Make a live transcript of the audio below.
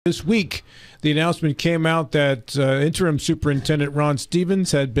This week, the announcement came out that interim superintendent Ron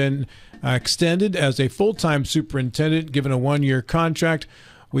Stevens had been extended as a full-time superintendent, given a one-year contract.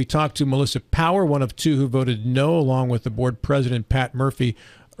 We talked to Melissa Power, one of two who voted no, along with the board president, Pat Murphy,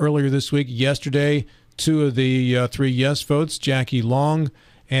 earlier this week. Yesterday, two of the three yes votes, Jackie Long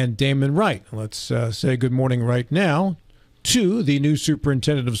and Damon Wright. Let's say good morning right now to the new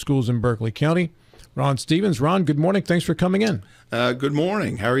superintendent of schools in Berkeley County, Ron Stevens. Ron, good morning. Thanks for coming in. Good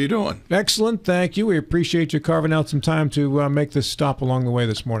morning. How are you doing? Excellent. Thank you. We appreciate you carving out some time to make this stop along the way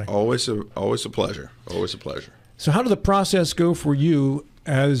this morning. Always a pleasure. Always a pleasure. So how did the process go for you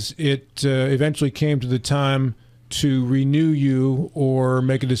as it eventually came to the time to renew you or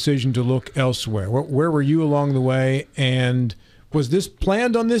make a decision to look elsewhere? Where were you along the way? And was this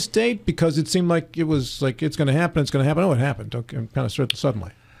planned on this date? Because it seemed like it was like, it's going to happen, it's going to happen. Oh, it happened. Okay, kind of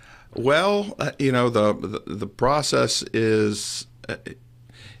suddenly. Well, the process is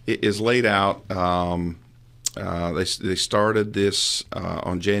laid out. They started this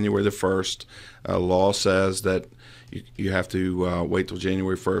on January the 1st. Law says that you have to wait till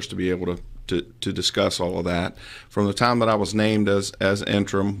January 1st to be able to discuss all of that. From the time that I was named as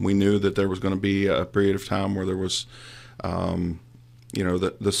interim, we knew that there was going to be a period of time where there was,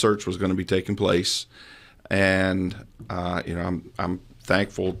 the search was going to be taking place, and I'm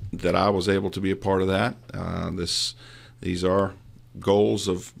thankful that I was able to be a part of that. These are goals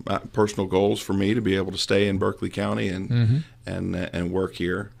of personal goals for me to be able to stay in Berkeley County and work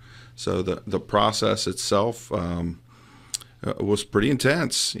here. So the process itself was pretty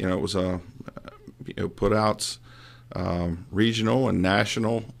intense. It was put out regional and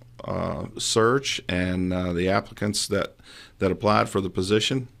national search, and the applicants that applied for the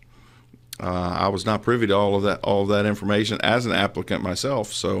position. I was not privy to all of that information as an applicant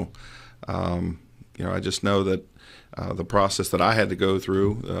myself. So, I just know that the process that I had to go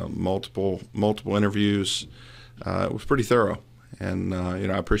through, multiple interviews, it was pretty thorough. And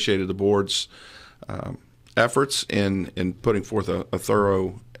I appreciated the board's efforts in putting forth a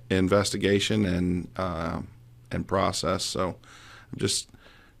thorough investigation and process. So, I'm just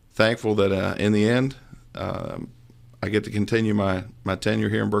thankful that in the end, I get to continue my tenure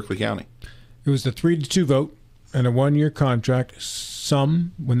here in Berkeley County. It was the 3-2 vote and a one-year contract.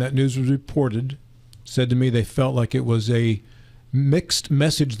 Some, when that news was reported, said to me they felt like it was a mixed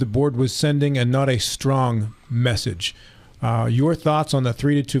message the board was sending and not a strong message. Your thoughts on the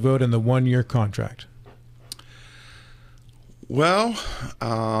 3-2 vote and the one-year contract? Well,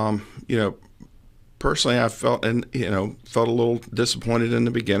 personally, I felt a little disappointed in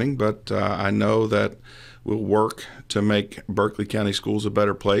the beginning, but I know that we'll work to make Berkeley County schools a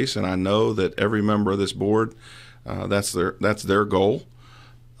better place, and I know that every member of this board, that's their goal.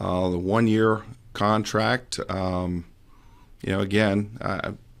 The one-year contract, again,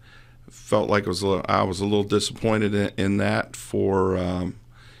 I felt like I was a little disappointed in that for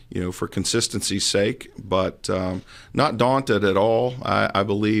consistency's sake, but not daunted at all. I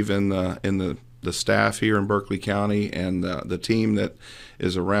believe in the staff here in Berkeley County and the team that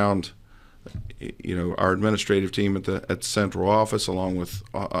is around. Our administrative team at the central office, along with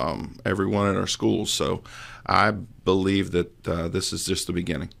everyone in our schools. So I believe that this is just the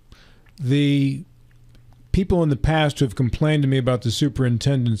beginning. The people in the past who have complained to me about the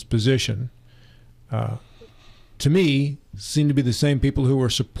superintendent's position, to me, seem to be the same people who are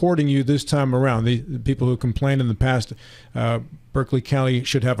supporting you this time around. The people who complained in the past, Berkeley County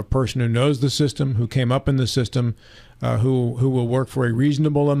should have a person who knows the system, who came up in the system, who will work for a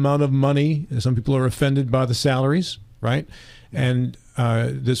reasonable amount of money. Some people are offended by the salaries, right? And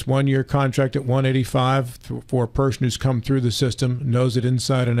this one-year contract at $185 for a person who's come through the system, knows it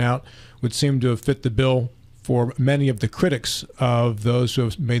inside and out, would seem to have fit the bill for many of the critics of those who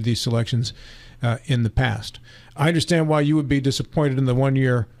have made these selections in the past. I understand why you would be disappointed in the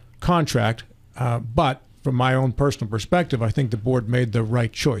one-year contract, but from my own personal perspective, I think the board made the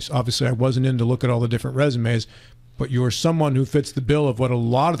right choice. Obviously, I wasn't in to look at all the different resumes, but you're someone who fits the bill of what a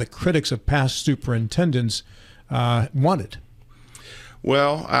lot of the critics of past superintendents wanted.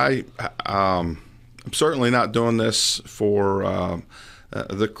 Well, I'm certainly not doing this for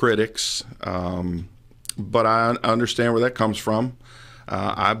the critics, but I understand where that comes from.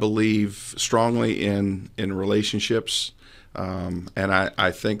 I believe strongly in relationships, and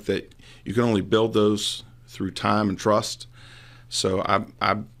I think that you can only build those through time and trust. So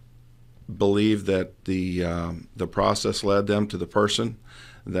I believe that the process led them to the person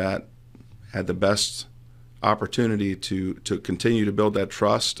that had the best opportunity to continue to build that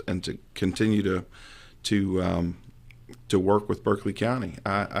trust and to continue to work with Berkeley County.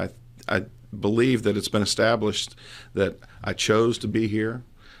 I believe that it's been established that I chose to be here.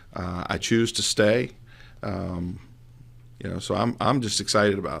 I choose to stay. So I'm just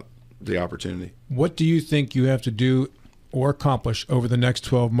excited about the opportunity. What do you think you have to do or accomplish over the next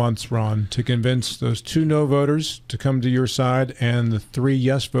 12 months, Ron, to convince those 2 no voters to come to your side and the 3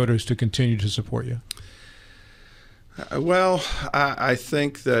 yes voters to continue to support you? Well, I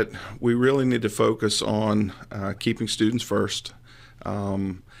think that we really need to focus on keeping students first.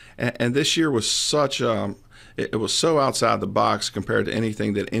 And this year was it was so outside the box compared to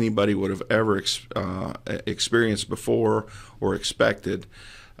anything that anybody would have ever experienced before or expected.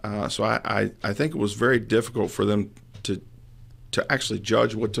 So I think it was very difficult for them to actually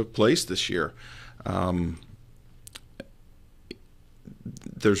judge what took place this year.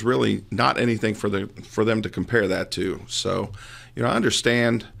 There's really not anything for them to compare that to. So, I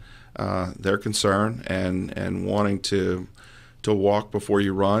understand their concern and wanting to walk before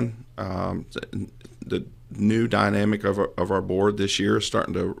you run. The new dynamic of our board this year is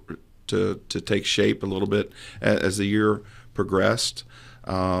starting to take shape a little bit as the year progressed.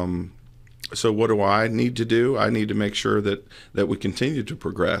 So what do I need to do? I need to make sure that we continue to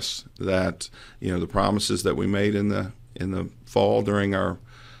progress. That the promises that we made in the fall during our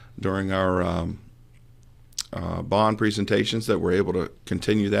bond presentations, that we're able to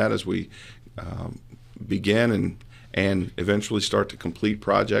continue that as we begin and eventually start to complete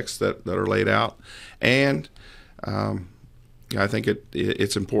projects that are laid out. And I think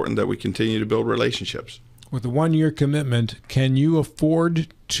it's important that we continue to build relationships. With a 1-year commitment, can you afford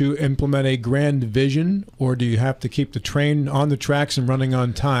to implement a grand vision, or do you have to keep the train on the tracks and running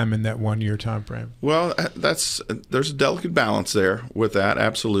on time in that 1-year time frame? Well, there's a delicate balance there with that.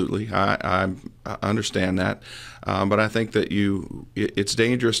 Absolutely, I understand that, but I think that it's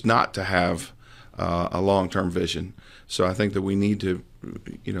dangerous not to have a long-term vision. So I think that we need to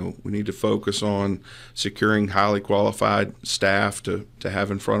focus on securing highly qualified staff to have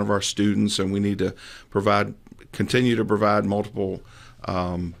in front of our students, and we need to continue to provide multiple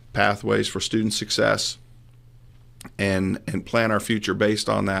pathways for student success and plan our future based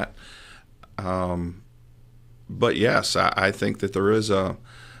on that. But yes, I think that there is a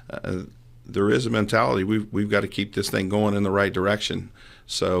mentality. We've got to keep this thing going in the right direction.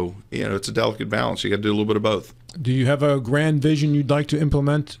 So, it's a delicate balance. You got to do a little bit of both. Do you have a grand vision you'd like to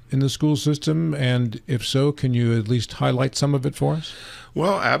implement in the school system? And if so, can you at least highlight some of it for us?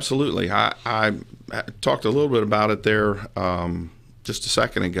 Well, absolutely. I talked a little bit about it there just a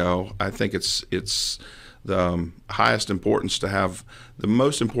second ago. I think it's the highest importance to have the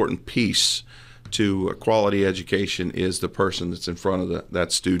most important piece to a quality education is the person that's in front of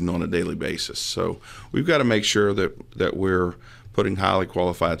that student on a daily basis. So we've got to make sure that we're putting highly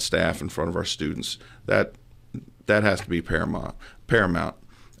qualified staff in front of our students. That has to be paramount.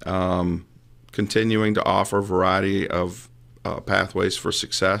 Continuing to offer a variety of pathways for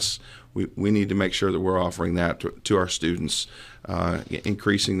success. We need to make sure that we're offering that to our students,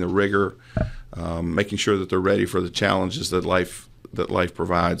 increasing the rigor, making sure that they're ready for the challenges that life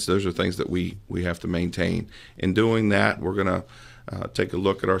provides. Those are things that we have to maintain. In doing that, we're going to take a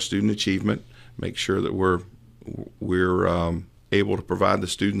look at our student achievement, make sure that we're able to provide the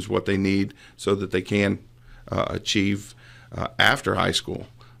students what they need so that they can achieve after high school,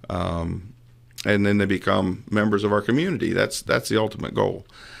 and then they become members of our community. That's the ultimate goal.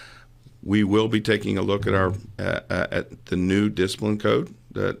 We will be taking a look at at the new discipline code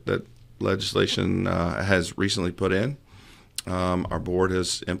that legislation has recently put in. Our board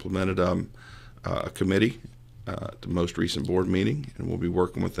has implemented a committee at the most recent board meeting, and we'll be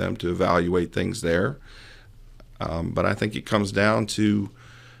working with them to evaluate things there. But I think it comes down to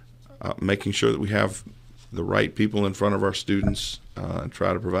making sure that we have the right people in front of our students and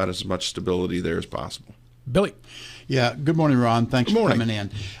try to provide as much stability there as possible. Billy. Yeah, good morning, Ron. Thanks for coming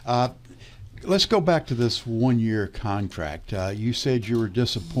in. Let's go back to this 1-year contract. You said you were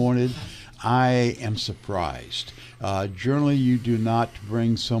disappointed. I am surprised. Generally, you do not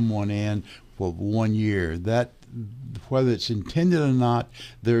bring someone in for 1 year. That, whether it's intended or not,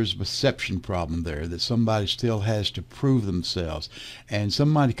 there's a perception problem there that somebody still has to prove themselves. And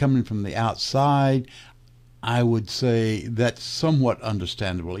somebody coming from the outside, I would say that's somewhat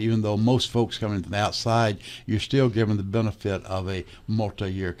understandable. Even though most folks coming from the outside, you're still given the benefit of a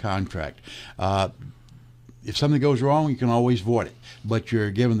multi-year contract. If something goes wrong, you can always void it, but you're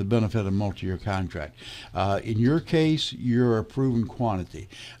given the benefit of a multi-year contract. In your case, you're a proven quantity.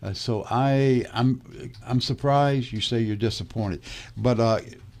 So I'm surprised. You say you're disappointed, but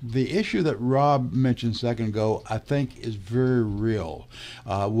The issue that Rob mentioned a second ago, I think, is very real.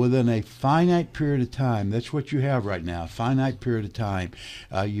 Within a finite period of time, that's what you have right now, a finite period of time,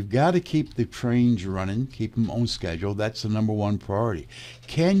 you've got to keep the trains running, keep them on schedule. That's the number one priority.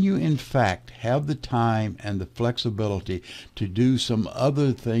 Can you, in fact, have the time and the flexibility to do some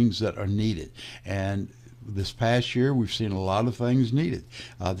other things that are needed? And this past year, we've seen a lot of things needed.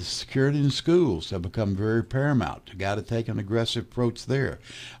 The security in schools have become very paramount. You've got to take an aggressive approach there.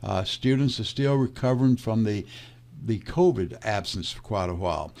 Students are still recovering from the COVID absence for quite a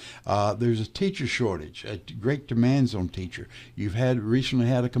while. There's a teacher shortage, great demands on teacher. You've recently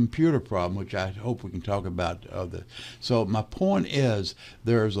had a computer problem, which I hope we can talk about. So my point is,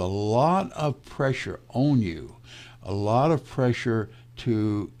 there's a lot of pressure on you, a lot of pressure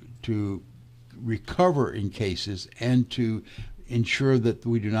to recover in cases and to ensure that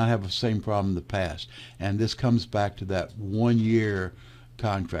we do not have the same problem in the past. And this comes back to that 1 year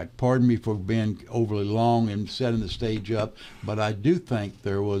contract. Pardon me for being overly long and setting the stage up, but I do think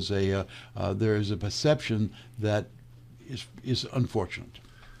there is a perception that is unfortunate.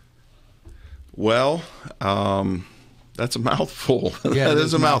 Well, that's a mouthful. Yeah, that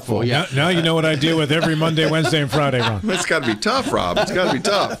is a mouthful. Yeah. Now you know what I deal with every Monday, Wednesday, and Friday, Ron. It's got to be tough, Rob. It's got to be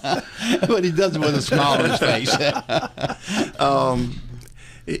tough. But he does it with a smile on his face.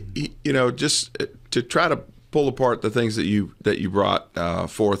 Just to try to pull apart the things that you brought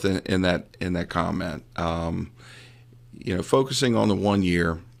forth in that comment. Focusing on the 1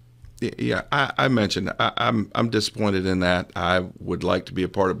 year. Yeah, I mentioned I'm disappointed in that. I would like to be a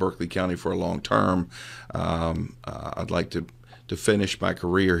part of Berkeley County for a long term. I'd like to finish my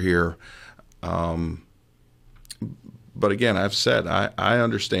career here. But again, I've said I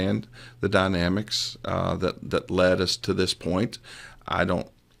understand the dynamics that led us to this point. I don't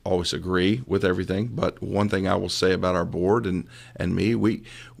always agree with everything, but one thing I will say about our board and me,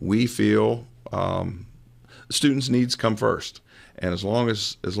 we feel students' needs come first. And as long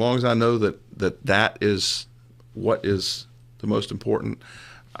as I know that is what is the most important,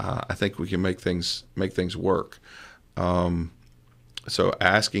 I think we can make things work. So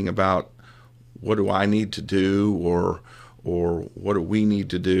asking about what do I need to do or what do we need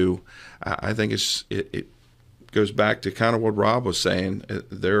to do, I think it goes back to kind of what Rob was saying.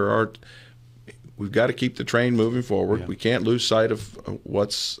 We've got to keep the train moving forward. Yeah. We can't lose sight of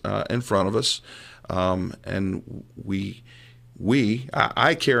what's in front of us, and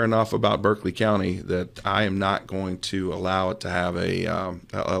I care enough about Berkeley County that I am not going to allow us to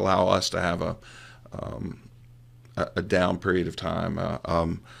have a down period of time,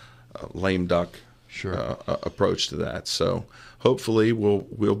 a lame duck approach to that. So hopefully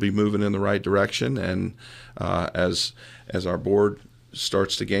we'll be moving in the right direction, and as our board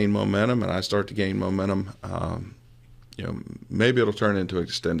starts to gain momentum and I start to gain momentum, maybe it'll turn into an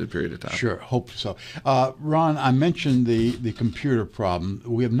extended period of time. Sure, hope so. Ron, I mentioned the computer problem.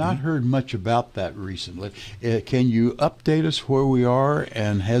 We have not heard much about that recently. Can you update us where we are,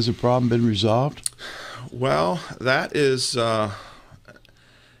 and has the problem been resolved? Well, that is,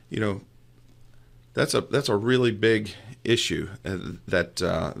 that's a really big issue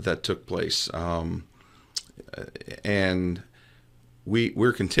that took place, and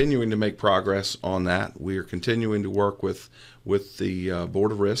we're continuing to make progress on that. We are continuing to work with the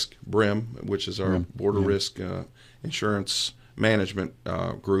Board of Risk, BRIM, which is our Board of Risk Insurance Management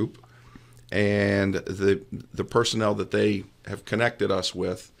group, and the personnel that they have connected us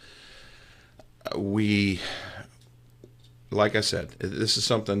with. Like I said, this is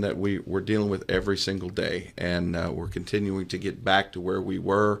something that we're dealing with every single day, and we're continuing to get back to where we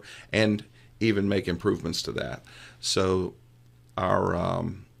were and even make improvements to that. So our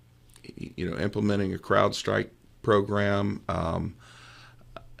implementing a CrowdStrike program,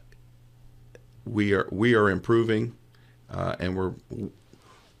 we are improving, and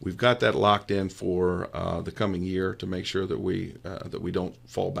we've got that locked in for the coming year to make sure that we don't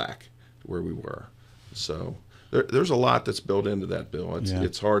fall back to where we were. So there's a lot that's built into that, Bill.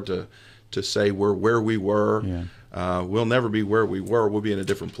 It's hard to say we're where we were. Yeah. We'll never be where we were. We'll be in a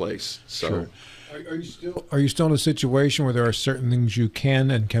different place. So. Sure. Are you still in a situation where there are certain things you can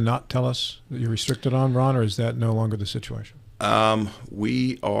and cannot tell us that you're restricted on, Ron, or is that no longer the situation?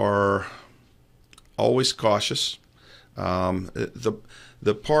 We are always cautious.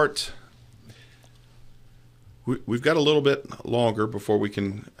 The part we've got a little bit longer before we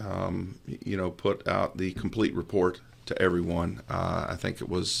can put out the complete report to everyone. I think it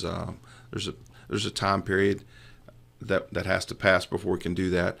was there's a time period that has to pass before we can do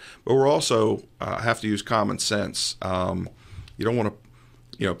that. But we're also have to use common sense. You don't want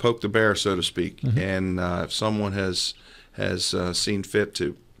to poke the bear, so to speak. Mm-hmm. And if someone has seen fit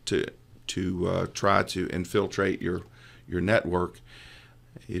to to try to infiltrate your network,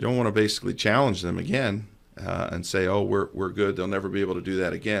 you don't want to basically challenge them again and say, "Oh, we're good. They'll never be able to do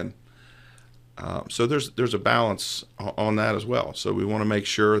that again." So there's a balance on that as well. So we want to make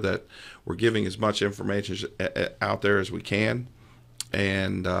sure that we're giving as much information out there as we can,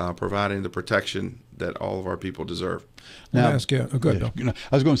 and providing the protection that all of our people deserve. Now, ask you. Oh, go ahead, Bill.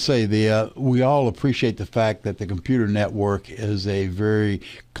 I was going to say we all appreciate the fact that the computer network is a very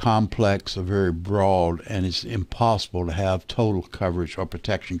complex, a very broad, and it's impossible to have total coverage or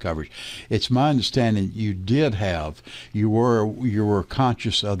protection coverage. It's my understanding you were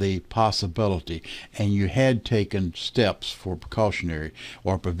conscious of the possibility, and you had taken steps for precautionary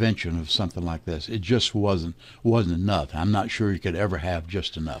or prevention of something like this. It just wasn't enough. I'm not sure you could ever have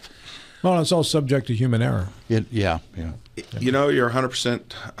just enough. Well, it's all subject to human error. Yeah. You know, you're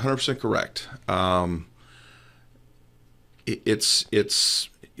 100% correct. It's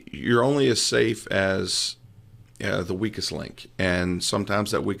you're only as safe as the weakest link, and sometimes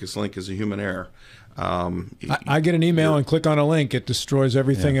that weakest link is a human error. I get an email and click on a link; it destroys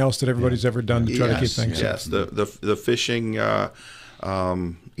everything else that everybody's ever done to try to keep things safe. Yes, the phishing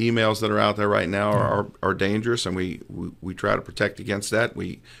emails that are out there right now are dangerous, and we try to protect against that.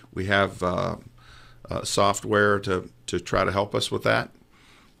 We have software to try to help us with that,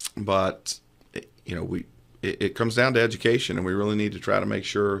 but you know, it comes down to education, and we really need to try to make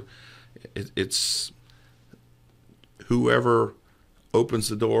sure it's whoever opens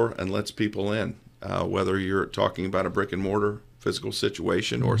the door and lets people in, whether you're talking about a brick and mortar physical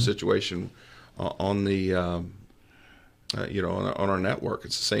situation or a situation on the on our network.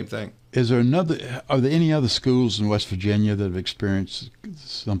 It's the same thing. Are there any other schools in West Virginia that have experienced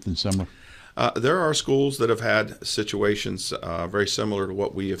something similar? There are schools that have had situations very similar to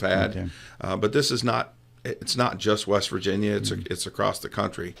what we have had, okay. But this is not. It's not just West Virginia. It's across the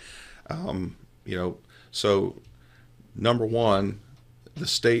country. So number one, the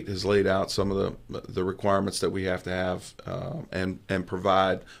state has laid out some of the requirements that we have to have and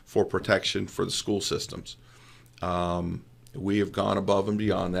provide for protection for the school systems. We have gone above and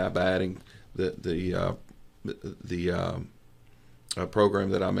beyond that by adding the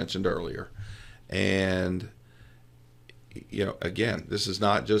program that I mentioned earlier. And again, this is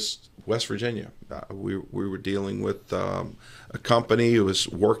not just West Virginia. We were dealing with a company who was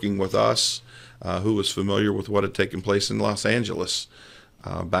working with us, who was familiar with what had taken place in Los Angeles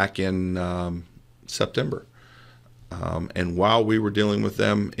back in September. And while we were dealing with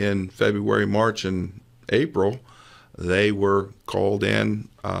them in February, March, and April, they were called in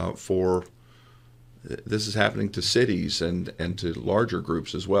for this is happening to cities and to larger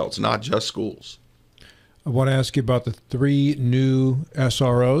groups as well. It's not just schools. I want to ask you about the 3 new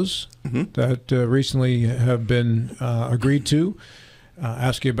SROs that recently have been agreed to.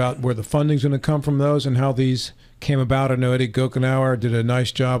 Ask you about where the funding's going to come from those and how these came about. I know Eddie Gokenauer did a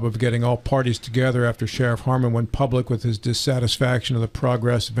nice job of getting all parties together after Sheriff Harmon went public with his dissatisfaction of the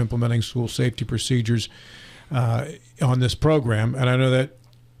progress of implementing school safety procedures on this program. And I know that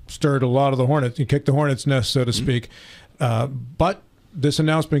stirred a lot of the hornets. You kicked the hornet's nest, so to speak. But this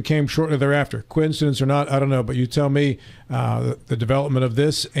announcement came shortly thereafter. Coincidence or not, I don't know. But you tell me the development of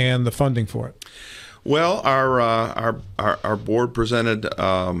this and the funding for it. Well, our board presented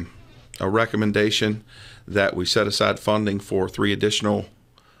a recommendation that we set aside funding for 3 additional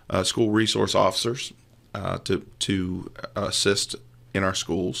school resource officers to assist in our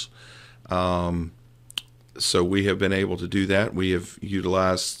schools. So we have been able to do that. We have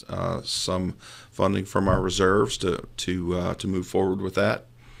utilized some funding from our reserves to move forward with that.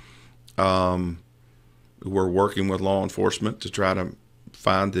 We're working with law enforcement to try to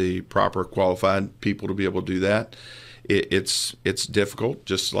find the proper qualified people to be able to do that. It's difficult,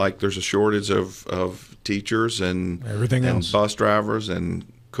 just like there's a shortage of teachers and everything else, bus drivers and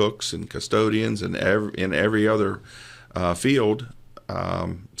cooks and custodians and in every other field.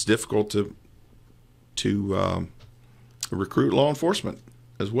 It's difficult to recruit law enforcement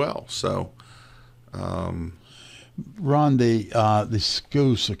as well. So, Ron, the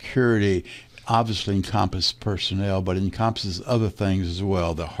school security obviously encompasses personnel, but it encompasses other things as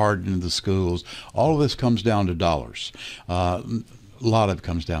well, the hardening of the schools. All of this comes down to dollars. A lot of it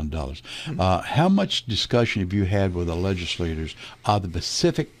comes down to dollars. How much discussion have you had with the legislators of the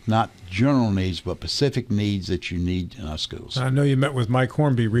specific, not general needs, but specific needs that you need in our schools? I know you met with Mike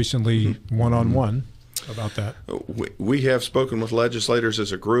Hornby recently one-on-one about that. We have spoken with legislators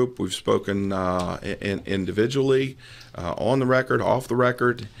as a group. We've spoken individually, on the record, off the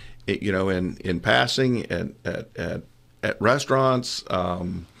record, in passing, at restaurants,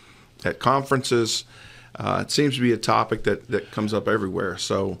 at conferences. it seems to be a topic that comes up everywhere.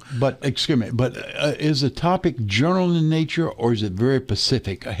 So, But excuse me, but is the topic general in nature, or is it very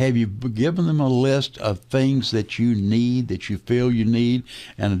specific? Have you given them a list of things that you need, that you feel you need,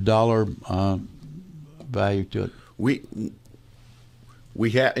 and a dollar value to it?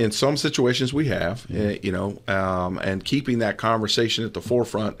 We have, in some situations we have, and keeping that conversation at the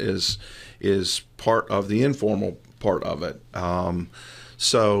forefront is part of the informal part of it.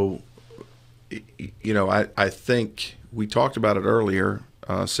 So, I think we talked about it earlier,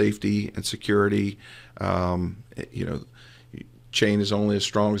 safety and security. Chain is only as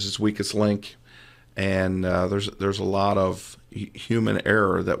strong as its weakest link, and there's a lot of human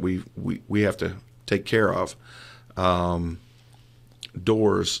error that we have to take care of.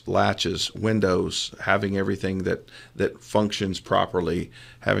 Doors, latches, windows, having everything that functions properly,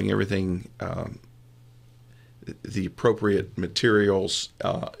 having everything, the appropriate materials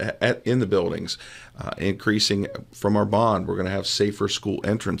in the buildings, increasing from our bond. We're going to have safer school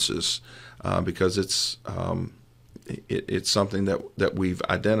entrances because it's something that we've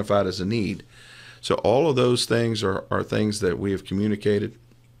identified as a need. So all of those things are things that we have communicated.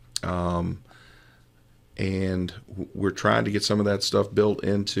 And we're trying to get some of that stuff built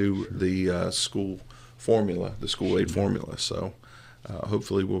into the school formula, the school aid formula. So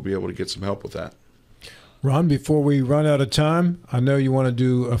hopefully we'll be able to get some help with that. Ron, before we run out of time, I know you want to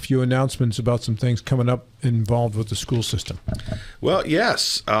do a few announcements about some things coming up involved with the school system. Well,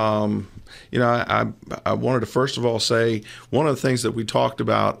 yes. I wanted to first of all say one of the things that we talked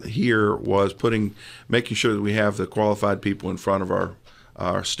about here was making sure that we have the qualified people in front of our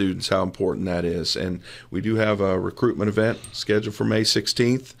students, how important that is. And we do have a recruitment event scheduled for May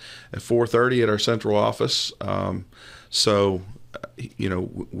 16th at 4:30 at our central office.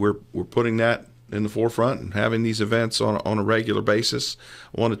 We're putting that in the forefront and having these events on a regular basis.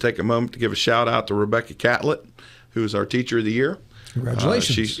 I want to take a moment to give a shout out to Rebecca Catlett, who is our Teacher of the Year.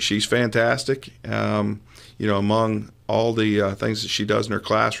 Congratulations. She's fantastic. Among all the things that she does in her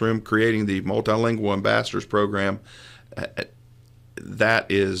classroom, creating the Multilingual Ambassadors Program, that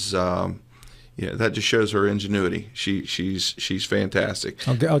is, that just shows her ingenuity. She's fantastic.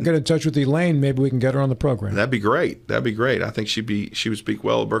 I'll get in touch with Elaine. Maybe we can get her on the program. That'd be great. I think she would speak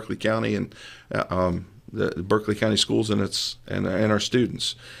well of Berkeley County and the Berkeley County schools and our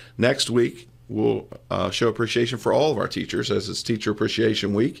students. Next week we'll show appreciation for all of our teachers as it's Teacher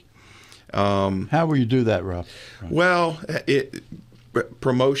Appreciation Week. How will you do that, Rob? Well,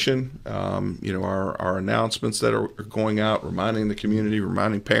 promotion, our announcements that are going out, reminding the community,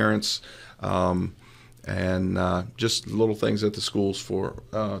 reminding parents, and just little things at the schools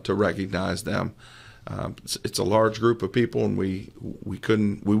to recognize them. It's a large group of people, and we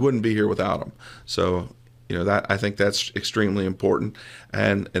wouldn't be here without them. So, I think that's extremely important.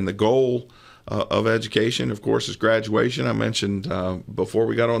 And the goal of education, of course, is graduation. I mentioned before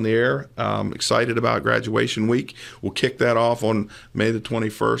we got on the air, excited about graduation week. We'll kick that off on May the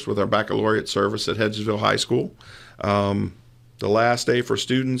 21st with our baccalaureate service at Hedgesville High School. The last day for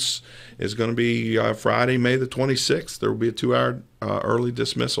students is going to be Friday, May the 26th. There will be a 2-hour early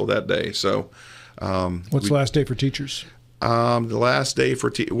dismissal that day. So, what's the last day for teachers? The last day for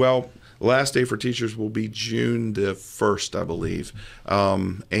the last day for teachers will be June the 1st, I believe,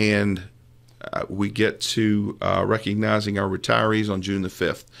 and we get to recognizing our retirees on June the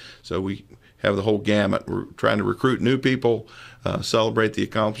 5th. So we have the whole gamut. We're trying to recruit new people, celebrate the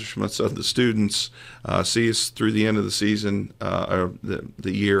accomplishments of the students, see us through the end of the season, or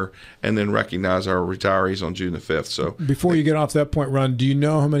the year, and then recognize our retirees on June the 5th. So before you get off that point, Ron, do you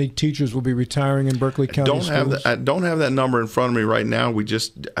know how many teachers will be retiring in Berkeley County schools? I don't have that number in front of me right now.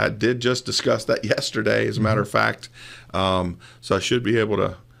 I did just discuss that yesterday, as a matter of fact. So I should be able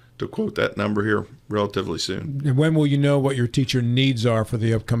to quote that number here relatively soon. And when will you know what your teacher needs are for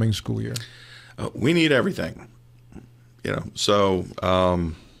the upcoming school year? We need everything, So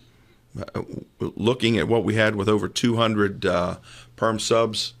looking at what we had with over 200 perm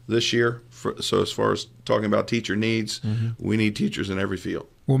subs this year, so as far as talking about teacher needs, we need teachers in every field.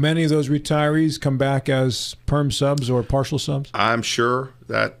 Will many of those retirees come back as perm subs or partial subs? I'm sure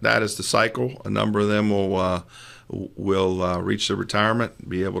that is the cycle. A number of them will reach their retirement,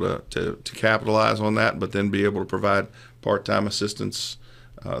 be able to capitalize on that, but then be able to provide part-time assistance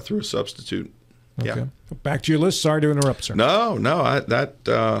through a substitute. Okay. Yeah. Back to your list. Sorry to interrupt, sir. No,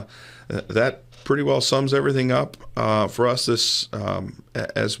 that pretty well sums everything up for us this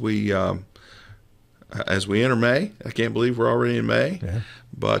as we enter May. I can't believe we're already in May,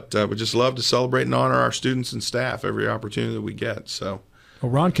 but we just love to celebrate and honor our students and staff every opportunity that we get. So.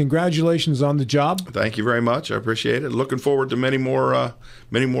 Well, Ron, congratulations on the job. Thank you very much. I appreciate it. Looking forward to many more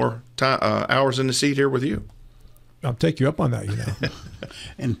hours in the seat here with you. I'll take you up on that, you know.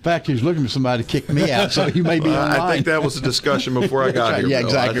 In fact, he's looking for somebody to kick me out, so you may be online. I think that was a discussion before I got here. Yeah, Bill.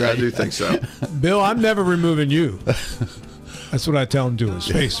 exactly. I do think so. Bill, I'm never removing you. That's what I tell him to his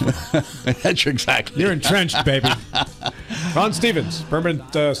face. That's exactly. You're entrenched, baby. Ron Stevens, permanent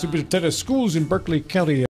superintendent of schools in Berkeley County.